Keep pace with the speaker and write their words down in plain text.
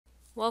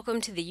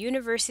Welcome to the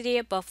University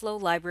at Buffalo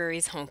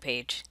Library's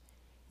homepage.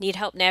 Need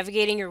help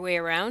navigating your way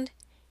around?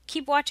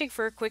 Keep watching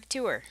for a quick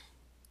tour.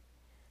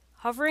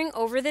 Hovering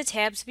over the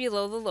tabs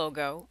below the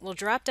logo will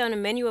drop down a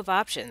menu of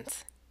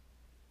options.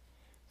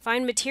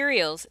 Find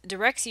Materials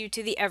directs you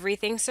to the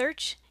Everything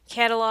search,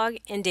 catalog,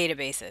 and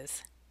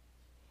databases.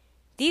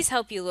 These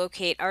help you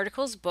locate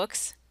articles,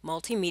 books,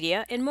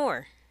 multimedia, and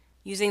more.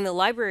 Using the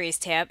Libraries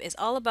tab is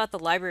all about the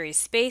library's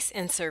space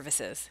and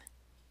services.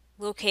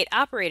 Locate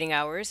operating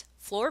hours,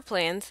 floor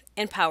plans,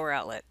 and power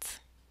outlets.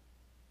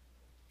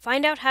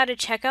 Find out how to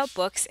check out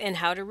books and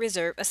how to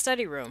reserve a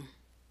study room.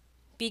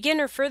 Begin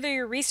or further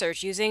your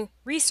research using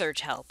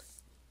Research Help.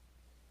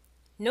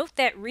 Note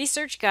that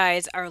research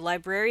guides are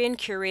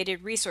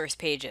librarian-curated resource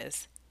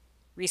pages.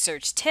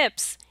 Research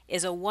Tips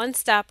is a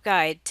one-stop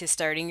guide to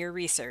starting your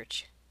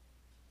research.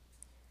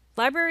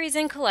 Libraries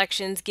and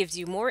Collections gives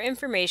you more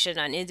information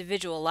on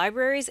individual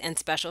libraries and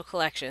special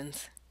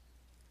collections.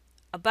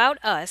 About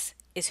Us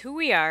is who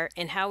we are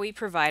and how we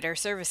provide our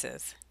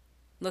services.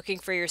 Looking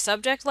for your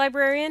subject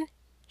librarian?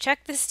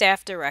 Check the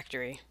staff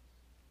directory.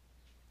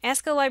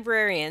 Ask a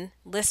Librarian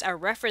lists our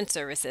reference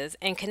services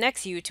and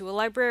connects you to a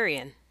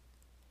librarian.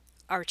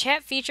 Our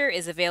chat feature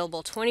is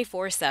available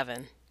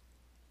 24/7.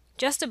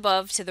 Just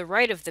above to the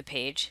right of the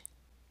page,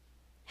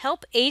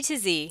 Help A to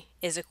Z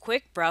is a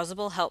quick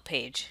browsable help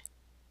page.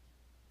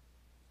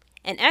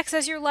 And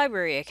access your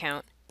library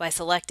account by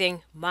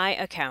selecting My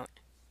Account.